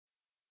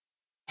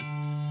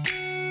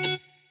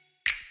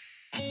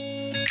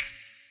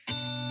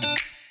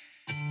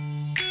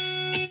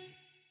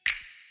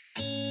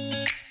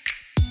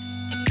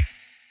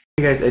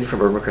Hey guys, Eddie from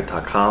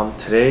UrbanCred.com.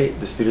 Today,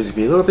 this video is going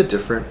to be a little bit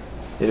different.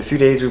 In a few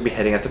days, we'll be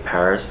heading out to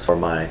Paris for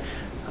my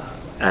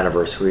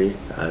anniversary,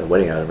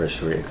 wedding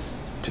anniversary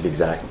to be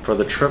exact. For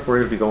the trip, we're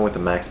going to be going with the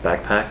Max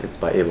backpack. It's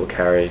by Able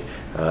Carry.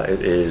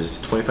 It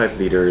is 25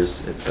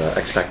 liters. It's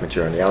X-Pack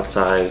material on the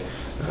outside.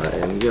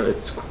 And you know,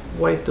 it's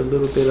quite a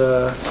little bit,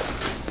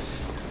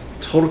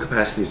 total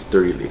capacity is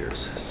 30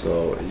 liters.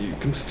 So you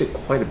can fit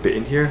quite a bit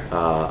in here.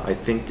 I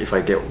think if I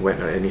went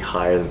any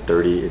higher than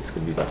 30, it's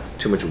going to be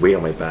too much weight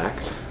on my back.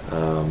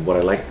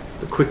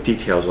 The quick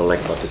details what I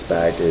like about this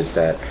bag is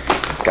that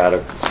it's got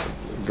a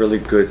really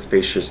good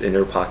spacious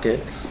inner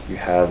pocket. You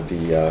have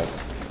the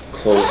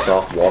closed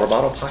off water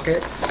bottle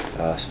pocket,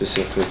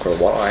 specifically for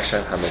water. I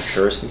actually have my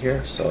Parisian in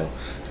here, so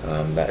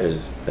that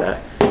is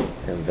that.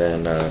 And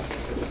then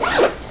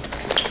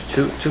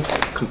two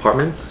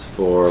compartments.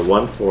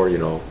 One for you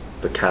know,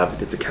 the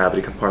cavity. It's a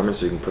cavity compartment,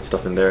 so you can put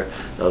stuff in there.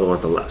 The other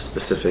one's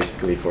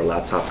specifically for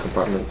laptop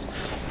compartments.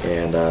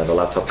 And the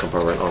laptop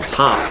compartment on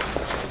top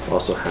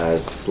also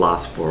has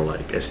slots for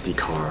like SD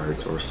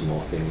cards or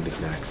small thing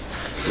knickknacks.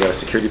 You got a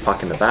security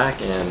pocket in the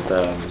back,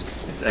 and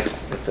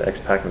it's an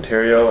X-Pack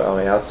material on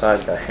the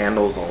outside. You got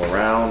handles all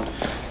around,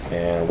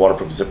 and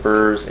waterproof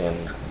zippers, and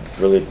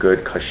really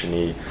good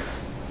cushiony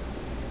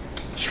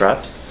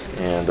straps.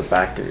 And the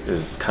back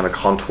is kind of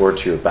contoured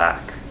to your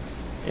back,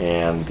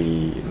 and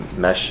the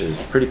mesh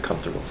is pretty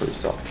comfortable, pretty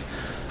soft.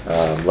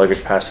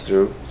 Luggage pass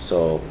through,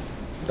 so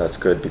that's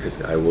good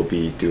because I will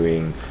be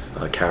doing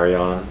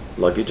carry-on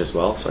luggage as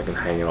well, so I can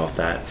hang it off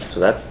that. So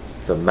that's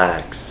the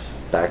Max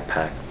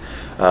backpack.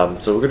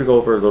 So we're going to go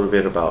over a little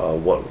bit about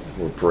what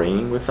we're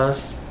bringing with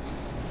us.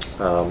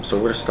 So we're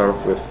going to start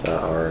off with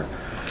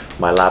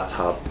my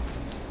laptop.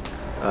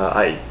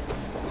 I'm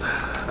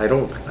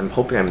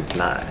hoping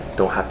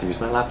don't have to use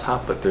my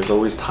laptop, but there's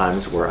always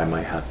times where I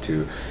might have to,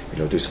 you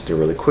know, do something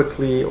really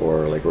quickly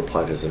or like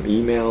reply to some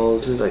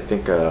emails. This is, I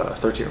think, a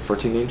 13 or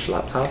 14-inch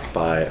laptop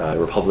by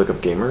Republic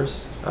of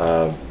Gamers,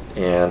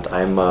 and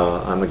I'm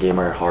a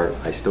gamer at heart.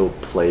 I still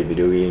play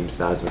video games,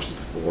 not as much as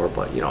before,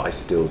 but you know, I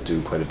still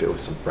do quite a bit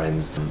with some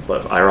friends.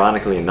 But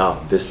ironically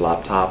enough, this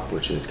laptop,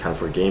 which is kind of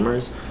for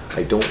gamers,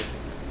 I don't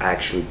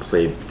actually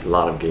play a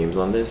lot of games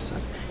on this.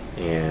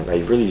 And I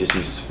really just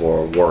use this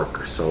for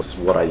work. So it's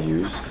what I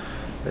use.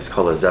 It's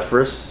called a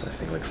Zephyrus, I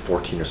think like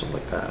 14 or something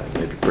like that. I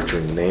may be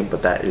butchering the name,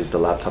 but that is the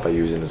laptop I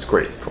use, and it's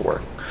great for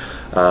work.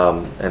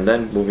 And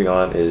then moving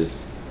on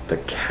is the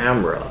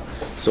camera.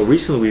 So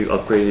recently we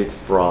upgraded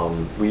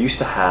from, we used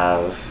to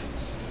have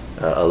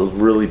a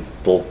really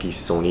bulky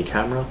Sony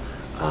camera,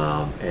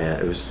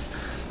 and it was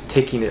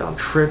taking it on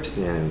trips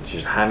and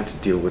just having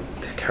to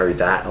carry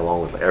that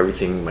along with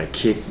everything my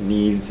kid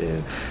needs,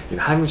 and you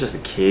know, having just a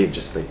kid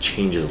just like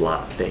changes a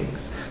lot of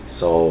things.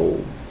 So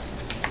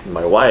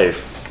my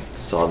wife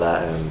saw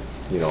that, and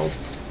you know,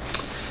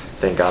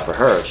 thank God for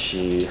her,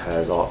 she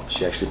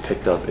actually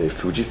picked up a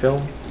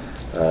Fujifilm.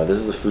 This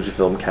is the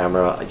Fujifilm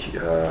camera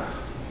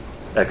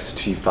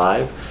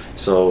X-T5.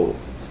 So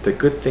the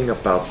good thing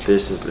about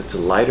this is it's a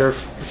lighter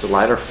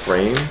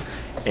frame,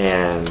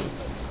 and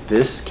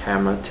this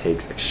camera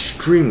takes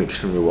extremely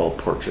well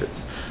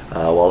portraits.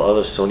 While the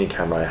other Sony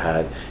camera I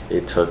had,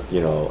 it took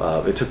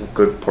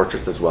good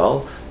portraits as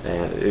well,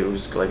 and it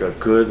was like a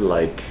good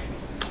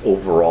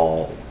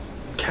overall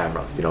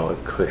camera. You know,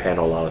 it could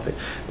handle a lot of things.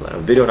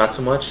 Video not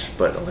so much,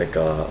 but like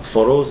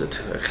photos, it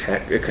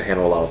could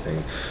handle a lot of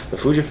things. The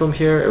Fujifilm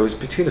here, it was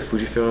between the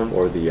Fujifilm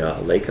or the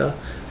Leica,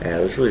 and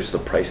it was really just a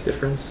price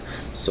difference.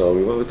 So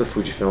we went with the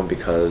Fujifilm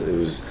because it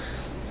was,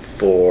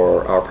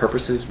 for our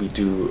purposes, we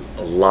do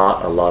a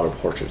lot of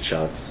portrait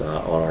shots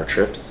on our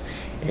trips,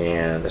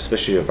 and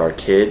especially of our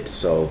kid.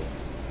 So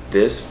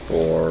this,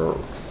 for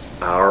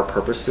our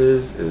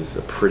purposes, is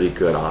a pretty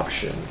good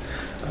option.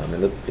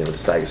 And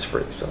this bag is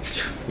free, so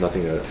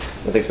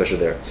nothing special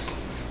there.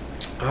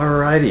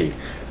 Alrighty,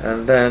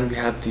 and then we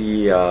have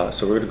the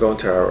so we're gonna go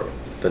into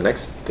the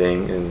next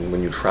thing, and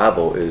when you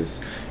travel,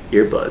 is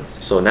earbuds.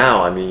 So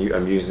now I'm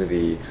using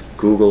the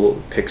Google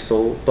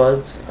Pixel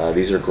buds.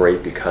 These are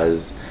great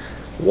because,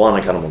 one,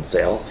 I got them on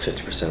sale,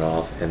 50%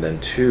 off, and then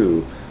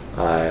two,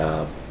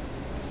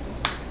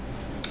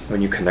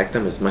 when you connect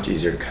them, it's much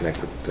easier to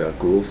connect with the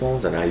Google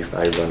phones, and I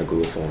run a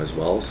Google phone as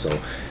well, so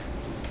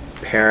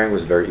pairing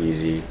was very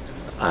easy.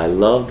 I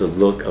love the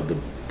look of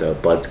the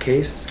buds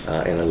case,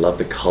 and I love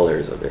the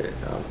colors of it.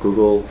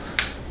 Google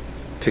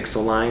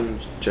Pixel line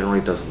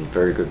generally does a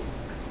very good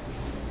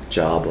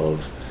job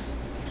of,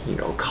 you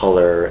know,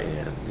 color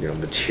and, you know,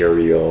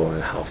 material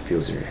and how it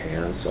feels in your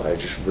hands. So I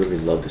just really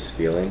love this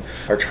feeling.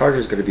 Our charger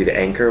is going to be the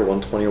Anker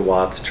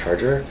 120-watt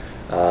charger.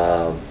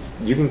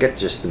 You can get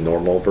just the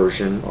normal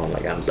version on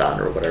like Amazon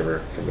or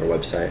whatever from their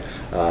website,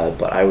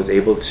 but I was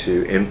able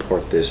to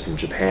import this from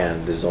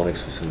Japan. This is only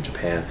exclusive in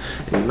Japan,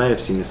 and you might have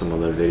seen this in some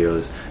other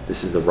videos.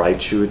 This is the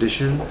Raichu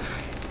edition,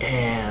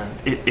 and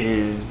it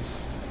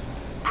is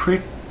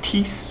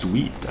pretty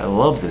sweet. I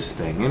love this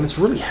thing, and it's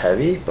really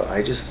heavy, but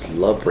I just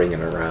love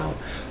bringing it around.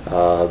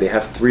 They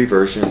have three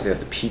versions. They have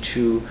the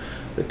Pichu,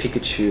 the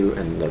Pikachu,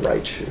 and the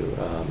Raichu.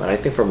 And I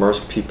think for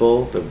most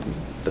people,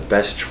 the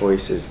best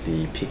choice is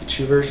the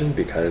Pikachu version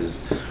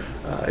because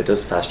it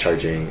does fast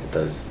charging, it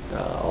does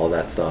all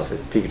that stuff.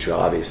 It's Pikachu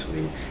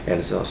obviously, and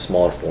it's a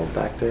smaller form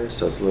factor,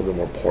 so it's a little bit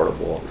more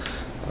portable.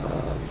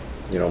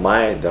 You know,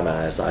 my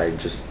dumbass, I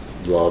just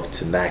love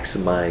to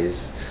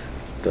maximize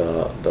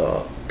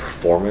the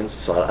performance,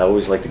 so I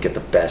always like to get the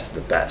best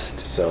of the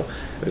best. So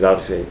it was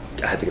obviously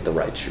I had to get the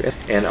right shoe,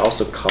 and it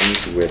also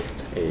comes with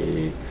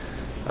a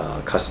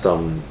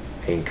custom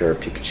Anchor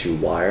Pikachu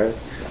wire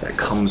that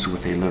comes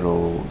with a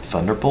little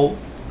Thunderbolt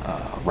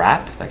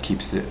wrap that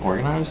keeps it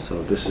organized.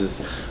 So this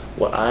is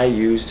what I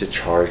use to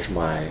charge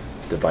my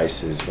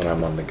devices when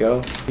I'm on the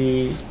go.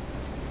 We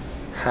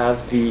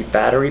have the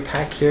battery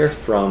pack here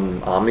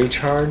from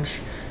OmniCharge.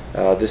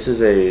 This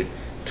is a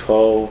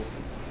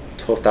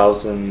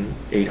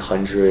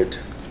 12,800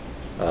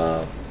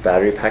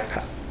 battery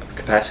pack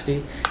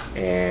capacity,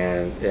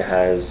 and it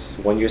has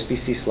one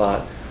USB-C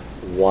slot,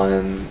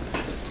 one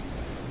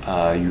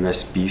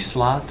USB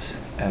slot,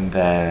 and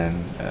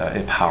then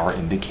a power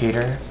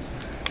indicator,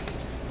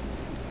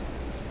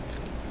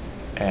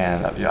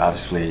 and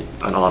obviously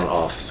an on and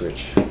off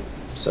switch.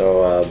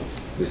 So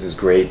this is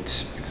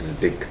great. This is a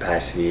big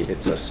capacity.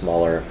 It's a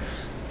smaller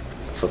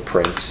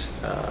footprint,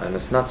 and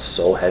it's not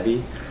so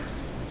heavy.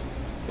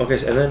 Okay,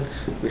 and then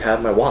we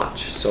have my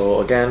watch.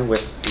 So again,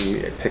 with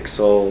the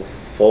Pixel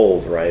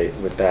Fold, right,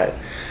 with that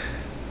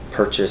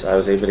purchase, I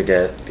was able to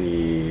get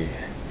the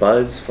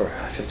Buds for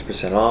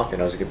 50% off,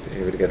 and I was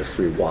able to get a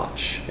free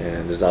watch.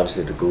 And this is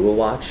obviously the Google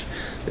Watch.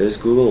 This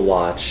Google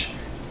Watch,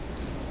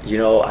 you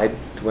know,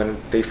 when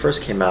they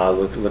first came out,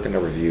 looking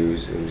at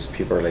reviews, it was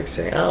people are like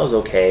saying, oh, it was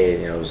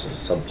okay, you know, it was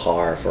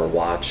subpar for a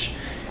watch,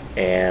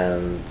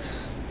 and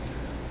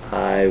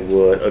I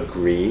would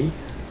agree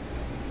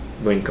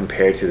when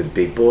compared to the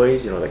big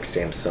boys, you know, like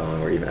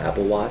Samsung or even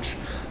Apple Watch.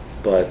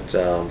 But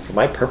for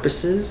my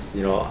purposes,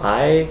 you know,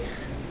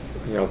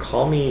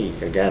 call me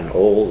again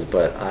old,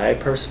 but I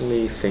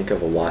personally think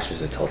of a watch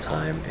as a tell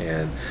time,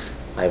 and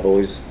I've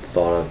always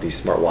thought of these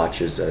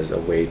smartwatches as a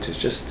way to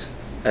just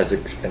as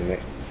an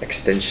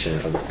extension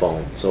of the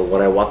phone. So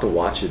what I want the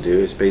watch to do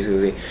is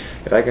basically,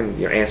 if I can,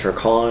 you know, answer a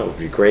call, it would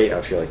be great.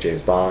 I feel like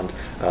James Bond.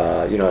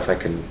 You know, if I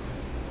can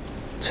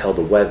tell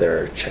the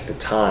weather, check the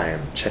time,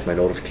 check my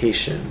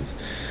notifications,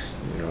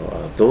 you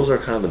know, those are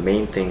kind of the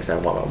main things that I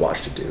want my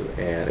watch to do,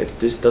 and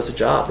this does a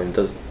job, and it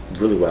does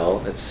really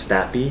well. It's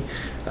snappy,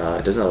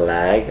 it doesn't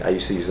lag. I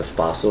used to use a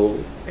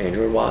Fossil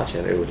Android watch,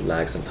 and it would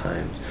lag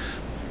sometimes.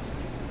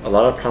 A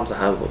lot of problems I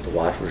have with the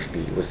watch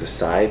was the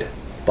side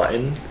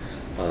button,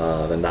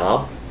 the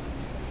knob.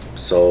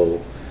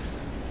 So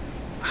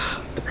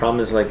the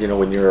problem is, like, you know,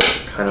 when you're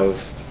kind of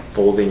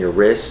folding your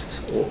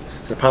wrist,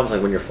 the problem is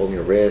like when you're folding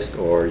your wrist,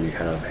 or you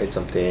kind of hit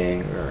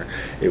something, or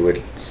it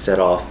would set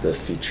off the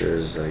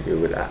features, like it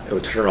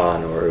would turn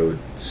on, or it would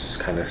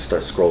kind of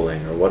start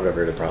scrolling, or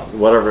whatever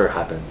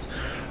happens.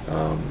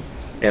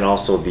 And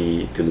also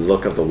the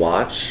look of the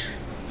watch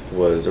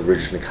was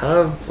originally kind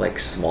of like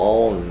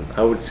small, and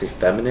I would say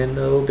feminine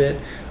a little bit,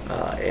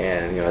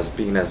 and you know,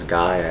 as a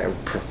guy, I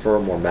prefer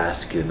more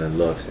masculine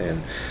looks.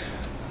 And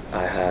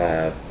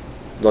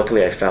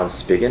luckily I found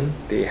Spigen.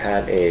 They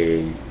had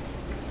a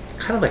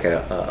kind of like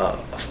a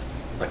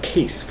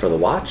case for the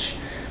watch,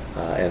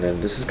 and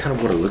then this is kind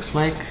of what it looks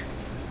like.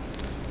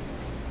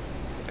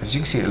 As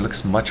you can see, it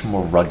looks much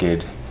more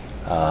rugged.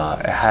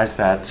 It has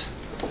that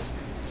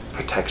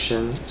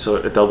protection, so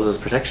it doubles as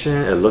protection.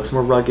 It looks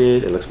more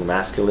rugged, it looks more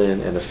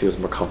masculine, and it feels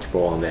more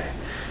comfortable on the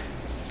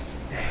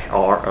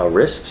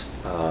wrist.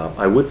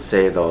 I would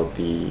say though,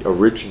 the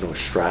original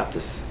strap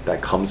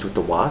that comes with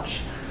the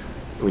watch,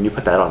 when you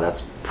put that on,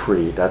 that's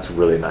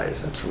really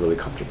nice. That's really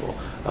comfortable.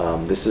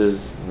 This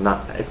is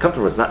not, it's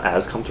comfortable. It's not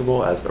as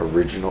comfortable as the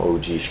original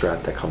OG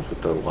strap that comes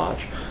with the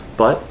watch,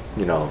 but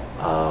you know,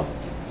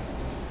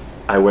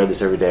 I wear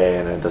this every day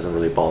and it doesn't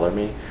really bother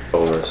me.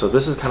 So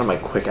this is kind of my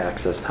quick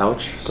access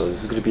pouch. So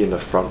this is going to be in the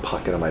front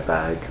pocket of my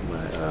bag.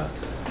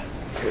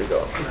 Here we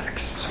go.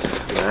 Max.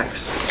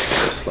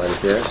 Just slide it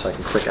here so I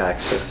can quick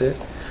access it.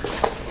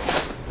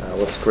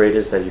 What's great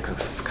is that you can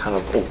kind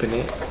of open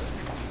it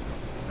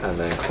and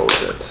then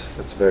close it.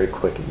 It's very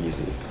quick and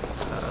easy.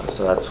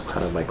 So that's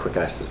kind of my quick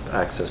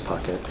access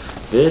pocket.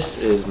 This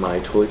is my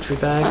toiletry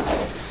bag,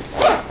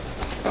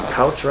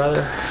 pouch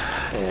rather,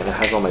 and it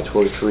has all my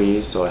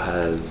toiletries. So it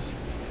has,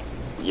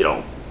 you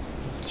know,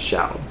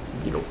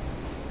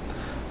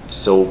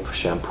 soap,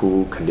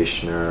 shampoo,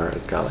 conditioner.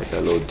 It's got like a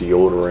little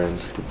deodorant,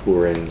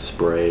 purpurine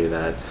spray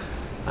that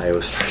I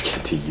always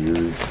forget to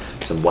use.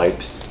 Some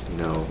wipes, you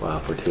know,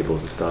 for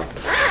tables and stuff.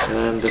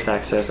 And this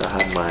access, I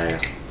have my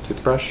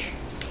toothbrush.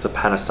 It's a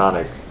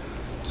Panasonic.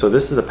 So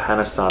this is a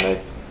Panasonic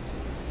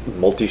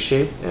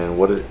multi-shape, and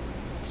what's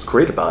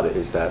great about it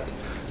is that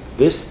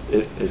this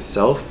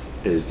itself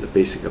is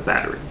basically a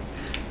battery,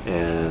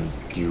 and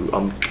you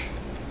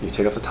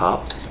take off the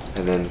top,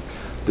 and then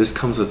this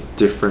comes with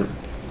different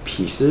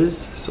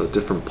pieces, so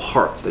different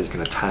parts that you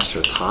can attach to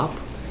the top,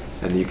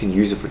 and you can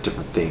use it for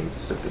different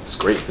things. It's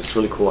great. It's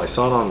really cool. I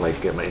saw it on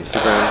like my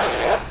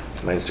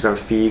Instagram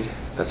feed.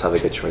 That's how they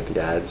get you, right,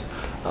 the ads.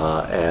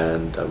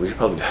 and we should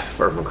probably do that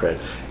for UrbanCred.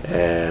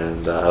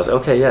 And I was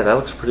like, okay, yeah, that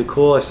looks pretty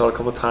cool. I saw it a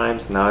couple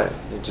times. Now it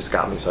just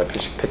got me, so I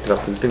picked it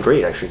up. It's been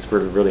great, actually. It's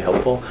really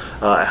helpful.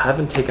 I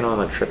haven't taken on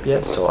a trip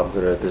yet, so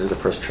this is the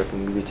first trip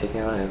I'm gonna be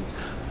taking on, and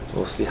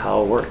we'll see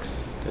how it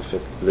works. If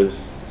it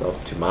lives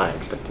up to my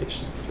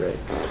expectations, great.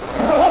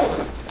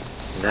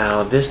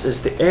 Now this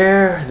is the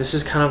Air. This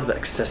is kind of the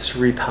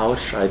accessory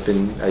pouch. I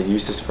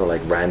use this for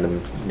like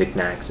random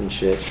knickknacks and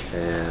shit.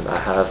 And I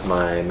have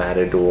my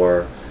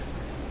Matador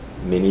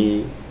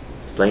mini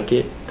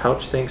blanket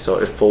pouch thing, so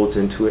it folds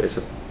into it. It's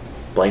a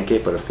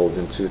blanket, but it folds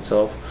into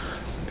itself.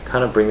 I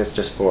kind of bring this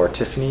just for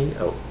Tiffany.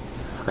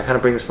 I kind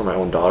of bring this for my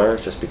own daughter,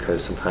 just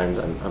because sometimes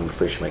I'm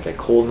afraid she might get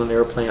cold on an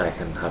airplane. I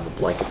can have a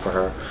blanket for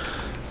her.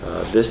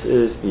 This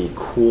is the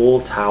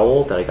cool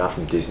towel that I got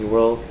from Disney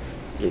World.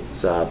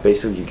 It's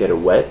basically you get it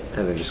wet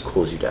and it just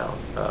cools you down.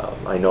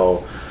 I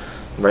know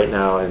right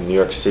now in New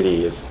York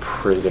City it's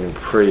getting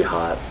pretty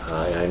hot,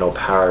 and I know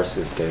Paris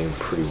is getting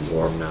pretty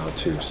warm now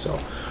too. So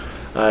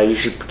I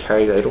usually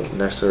carry. I don't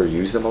necessarily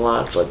use them a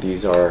lot, but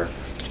these are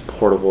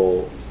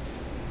portable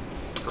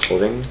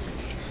clothing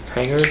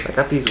hangers. I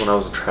got these when I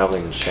was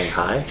traveling in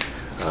Shanghai,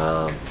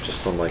 just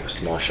from like a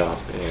small shop,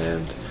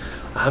 and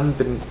I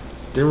didn't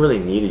really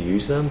need to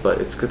use them,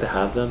 but it's good to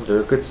have them.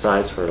 They're a good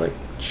size for like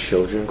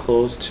children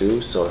clothes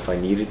too, so if I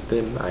needed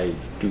them, I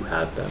do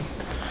have them.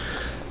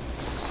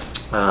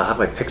 I have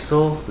my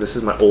Pixel. This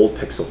is my old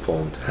Pixel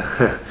phone.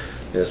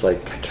 It's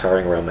like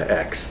carrying around my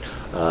ex.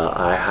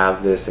 I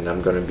have this, and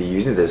I'm going to be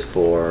using this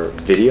for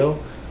video.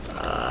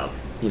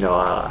 You know,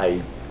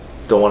 I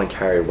don't want to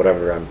carry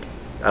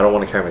I don't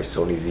want to carry my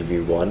Sony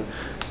ZV-1,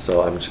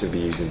 so I'm just going to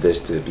be using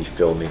this to be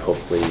filming.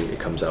 Hopefully it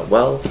comes out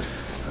well.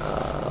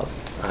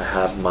 I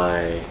have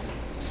my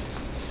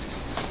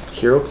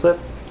Hero Clip.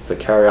 It's a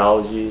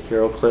Carryology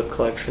Hero Clip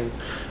collection.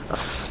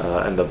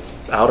 And the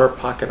outer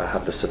pocket, I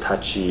have the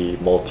Satechi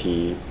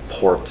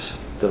multi-port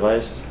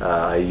device.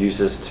 I use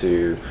this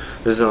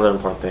is another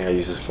important thing. I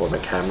use this for my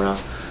camera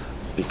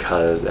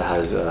because it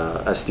has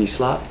a SD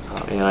slot,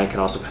 and I can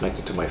also connect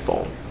it to my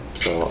phone.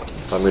 So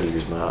if I'm going to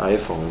use my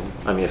if I'm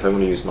going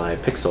to use my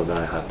Pixel, then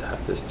I have to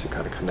have this to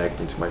kind of connect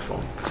into my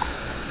phone.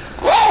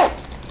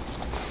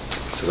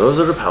 So those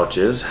are the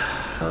pouches.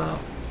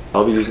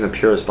 I'll be using the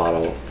Purist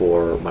bottle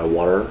for my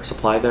water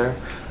supply there.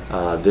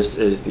 This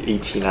is the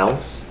 18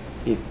 ounce.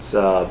 It's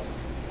a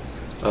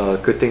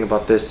good thing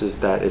about this is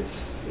that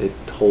it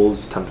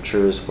holds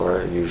temperatures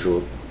for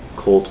usual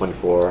cold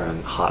 24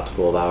 and hot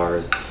 12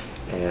 hours.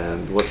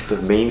 And what the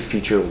main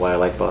feature of what I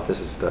like about this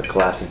is the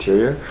glass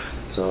interior.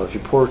 So if you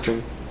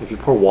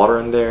pour water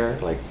in there,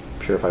 like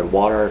purified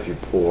water, if you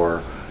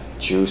pour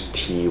juice,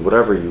 tea,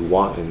 whatever you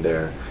want in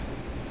there,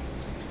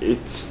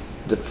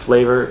 the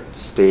flavor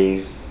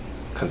stays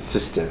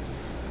consistent.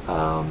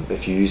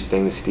 If you use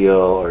stainless steel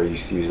or you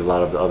use a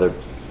lot of the other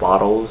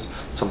bottles,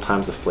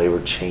 sometimes the flavor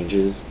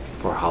changes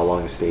for how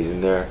long it stays in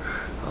there,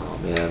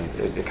 and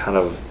it kind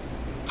of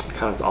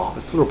is off.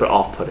 It's a little bit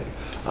off-putting,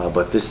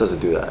 but this doesn't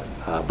do that.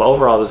 But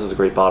overall, this is a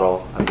great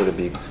bottle. I'm going to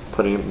be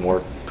putting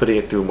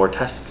it through more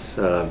tests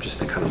just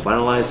to kind of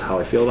finalize how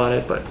I feel about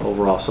it. But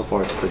overall, so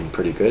far, it's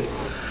pretty good.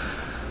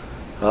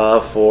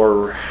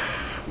 For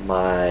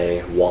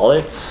my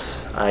wallet,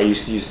 I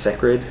used to use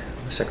Sacred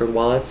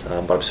wallets,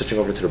 but I'm switching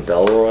over to the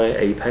Belroy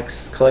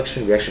Apex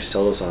collection. We actually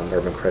sell this on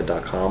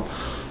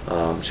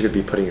UrbanCred.com. Should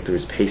be putting it through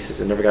its paces.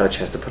 I never got a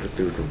chance to put it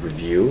through the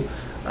review,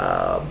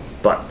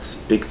 but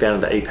big fan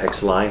of the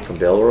Apex line from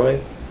Belroy.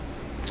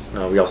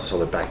 We also sell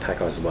the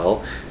backpack as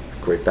well.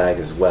 Great bag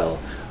as well.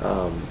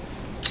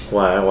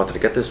 Why I wanted to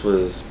get this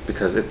was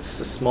because it's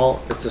a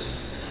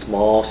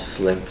small,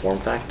 slim form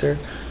factor.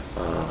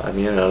 I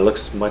mean, it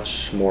looks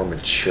much more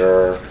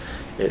mature.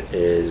 It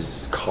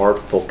is card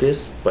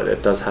focused, but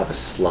it does have a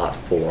slot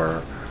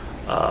for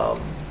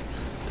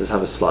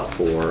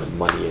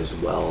money as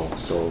well.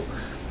 So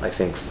I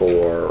think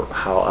for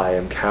how I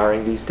am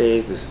carrying these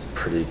days, this is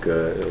pretty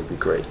good. It'll be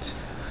great.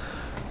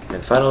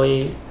 And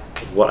finally,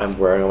 what I'm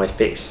wearing on my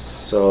face.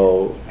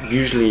 So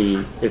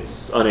usually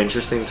it's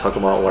uninteresting to talk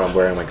about what I'm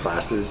wearing on my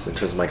glasses in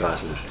terms of my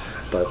glasses,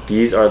 but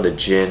these are the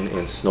Jin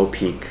and Snow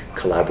Peak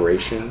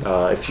collaboration.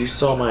 If you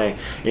saw my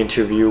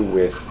interview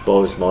with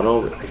Bo's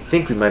Mono, I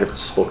think we might have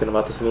spoken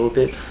about this a little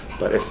bit,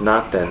 but if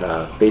not, then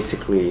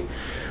basically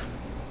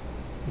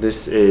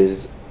this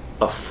is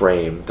a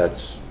frame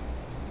that's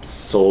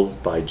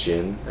sold by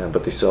Jin,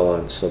 but they sell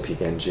on Snow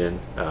Peak and Jin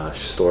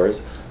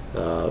stores.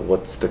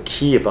 What's the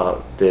key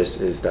about this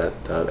is that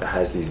it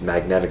has these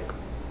magnetic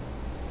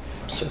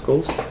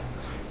circles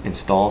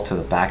installed to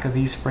the back of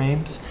these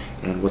frames,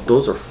 and what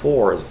those are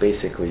for is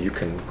basically you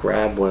can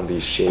grab one of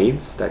these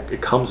shades that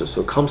it comes with,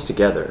 so it comes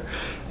together,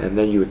 and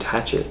then you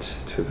attach it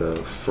to the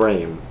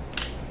frame,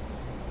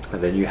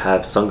 and then you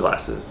have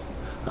sunglasses.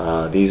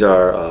 These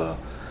are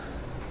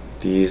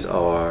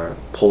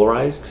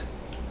polarized,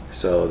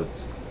 so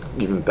it's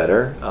even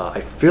better.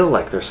 I feel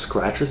like they're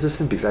scratch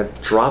resistant because I've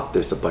dropped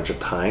this a bunch of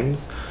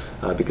times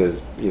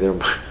because either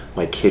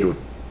my kid would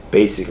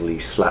basically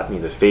slap me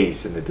in the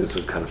face and this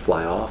would kind of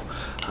fly off,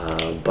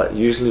 but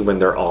usually when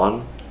they're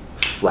on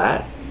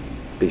flat,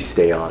 they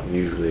stay on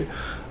usually.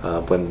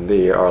 When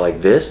they are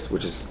like this,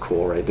 which is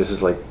cool, right? This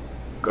is like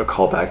a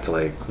callback to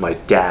like my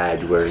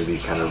dad wearing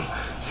these kind of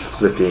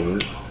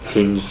flipping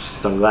hinged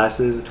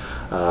sunglasses.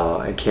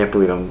 I can't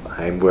believe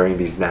I'm wearing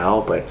these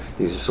now, but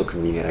these are so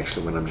convenient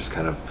actually when I'm just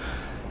kind of,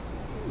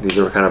 these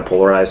are kind of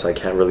polarized, so I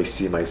can't really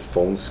see my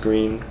phone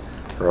screen,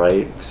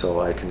 right?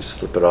 So I can just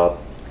flip it up,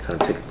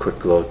 kind of take a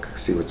quick look,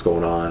 see what's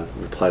going on,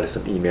 reply to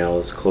some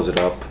emails, close it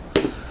up,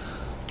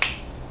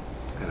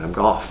 and I'm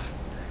off.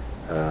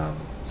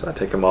 So I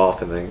take them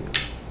off, and then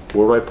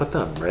where do I put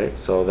them, right?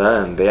 So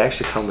then they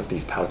actually come with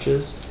these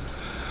pouches,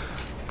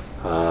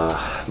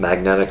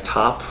 magnetic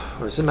top,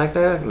 or is it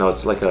magnetic? No,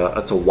 it's like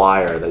it's a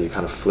wire that you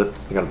kind of flip.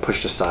 You gotta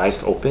push the sides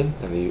to open,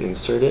 and then you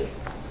insert it,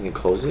 and you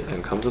close it, and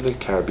it comes with a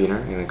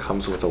carabiner, and it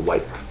comes with a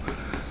wipe.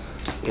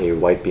 A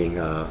wipe being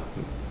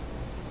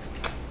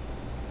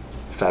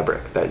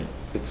fabric that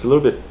it's a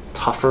little bit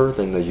tougher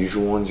than the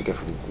usual ones you get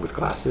with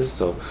glasses.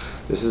 So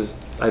this is,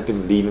 I've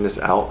been leaving this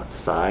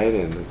outside,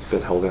 and it's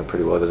been holding up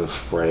pretty well. It doesn't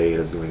fray, it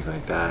doesn't do anything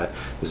like that.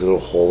 There's a little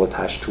hole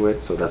attached to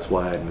it, so that's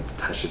why I'm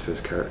attached it to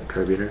this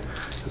carabiner.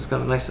 It's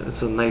got a nice,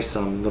 it's a nice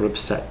little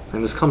set,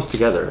 and this comes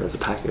together as a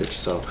package,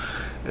 so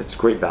it's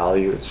great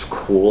value. It's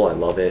cool, I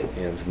love it,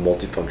 and it's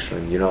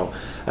multifunction. You know,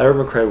 at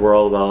UrbanCred we're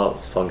all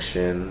about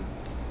function,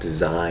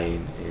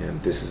 design,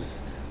 and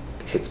this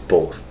hits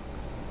both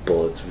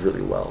bullets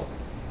really well.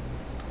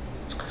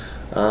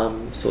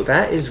 So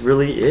that is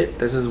really it.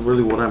 This is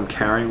really what I'm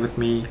carrying with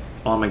me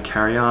on my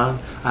carry-on.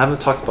 I haven't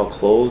talked about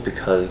clothes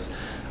because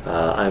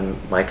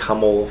my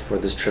camo for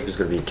this trip is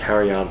going to be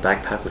carry-on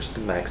backpack, which is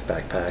the Max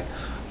backpack,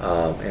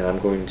 and I'm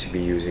going to be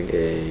using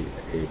a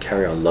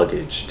carry-on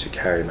luggage to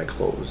carry my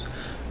clothes.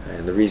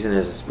 And the reason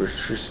is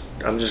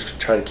I'm just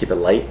trying to keep it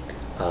light.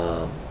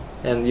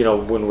 And you know,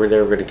 when we're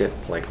there, we're gonna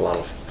get like a lot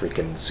of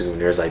freaking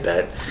souvenirs, I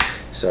bet.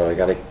 So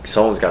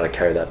someone's gotta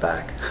carry that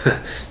back.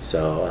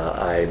 So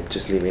I'm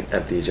just leaving it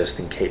empty just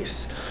in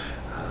case.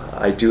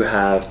 I do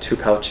have 2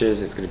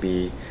 pouches. It's gonna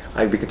be,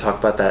 we can talk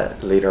about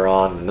that later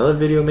on in another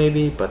video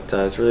maybe, but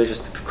it's really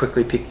just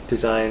quickly peek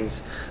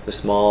designs, the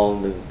small,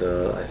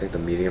 I think the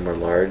medium or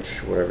large,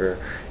 whatever,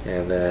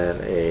 and then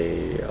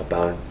a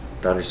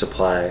boundary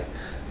supply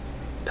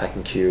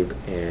packing cube,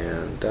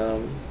 and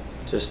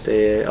just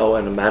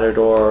and a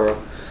Matador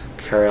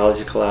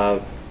Carryology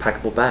collab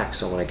packable bag,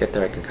 so when I get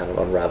there I can kind of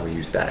unravel,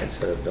 use that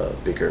instead of the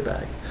bigger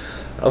bag.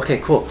 Okay,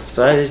 cool.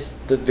 So that is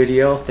the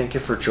video. Thank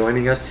you for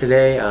joining us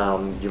today.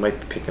 You might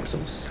be picking up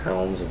some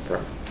sounds of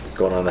what's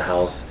going on in the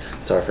house.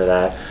 Sorry for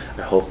that.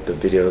 I hope the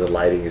video, the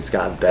lighting has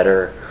gotten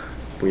better.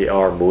 We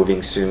are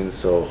moving soon,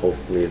 so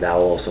hopefully that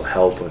will also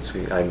help once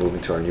I move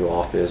into our new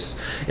office.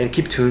 And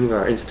keep tuned with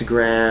our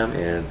Instagram,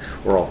 and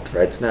we're on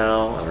Threads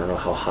now. I don't know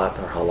how hot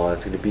or how long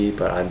it's going to be,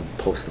 but I'm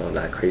posting on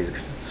that crazy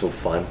because it's so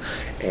fun.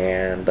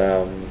 And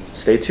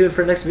stay tuned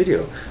for the next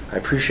video. I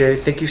appreciate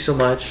it. Thank you so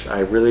much. I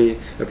really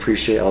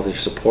appreciate all your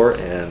support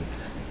and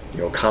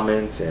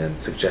comments and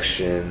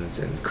suggestions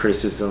and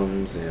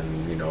criticisms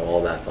and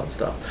all that fun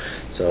stuff.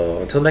 So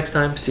until next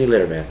time, see you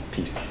later, man.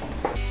 Peace.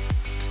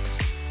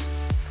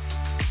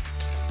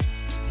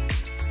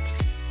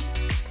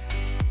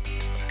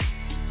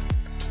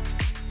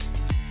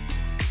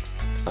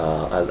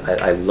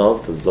 I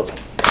love the look.